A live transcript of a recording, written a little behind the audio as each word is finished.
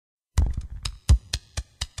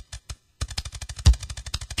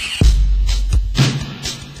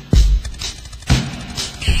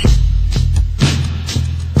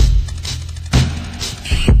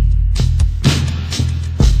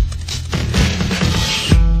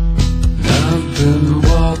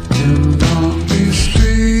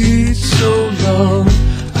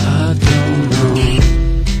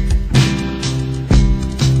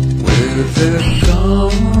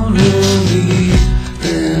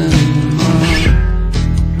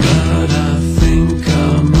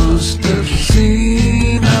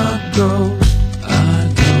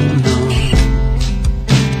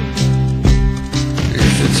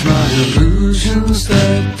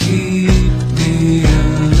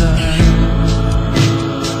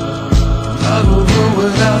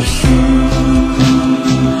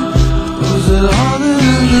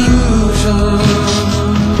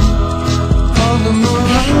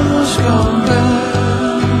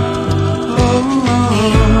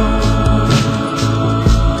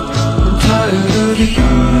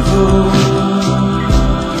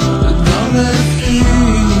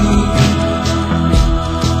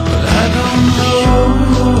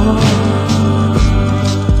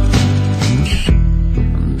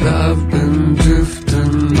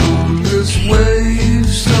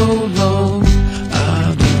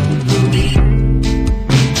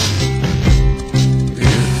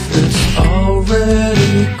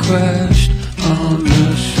crashed on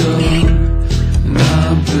the shore. And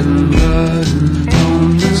I've been riding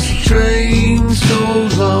on this train so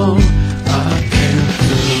long I can't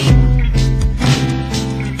tell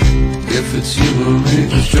if it's you or me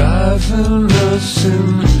that's driving us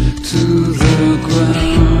into the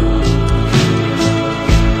ground.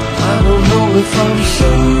 I don't know if I'm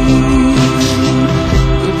soon,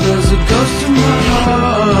 but there's a ghost in my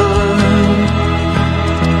heart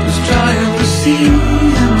that's trying to see in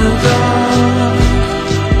the dark.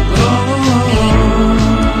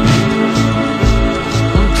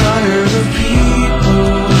 I'm tired of people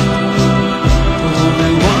who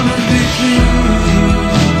only wanna be pleased,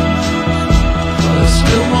 but I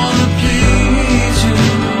still wanna please you.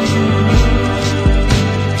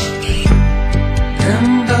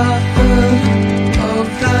 And I heard of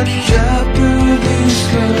that Japanese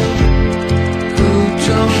girl who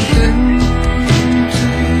jumped into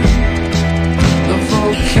the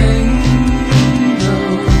volcano.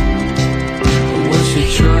 Was she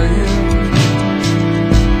trying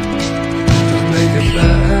to make it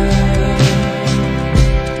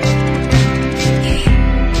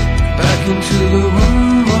back into the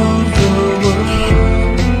womb of the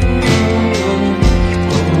world?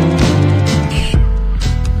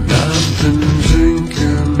 I've been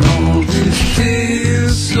drinking all these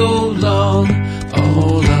tears so long,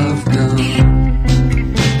 all I've done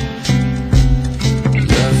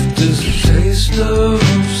left is a taste of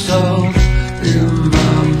salt.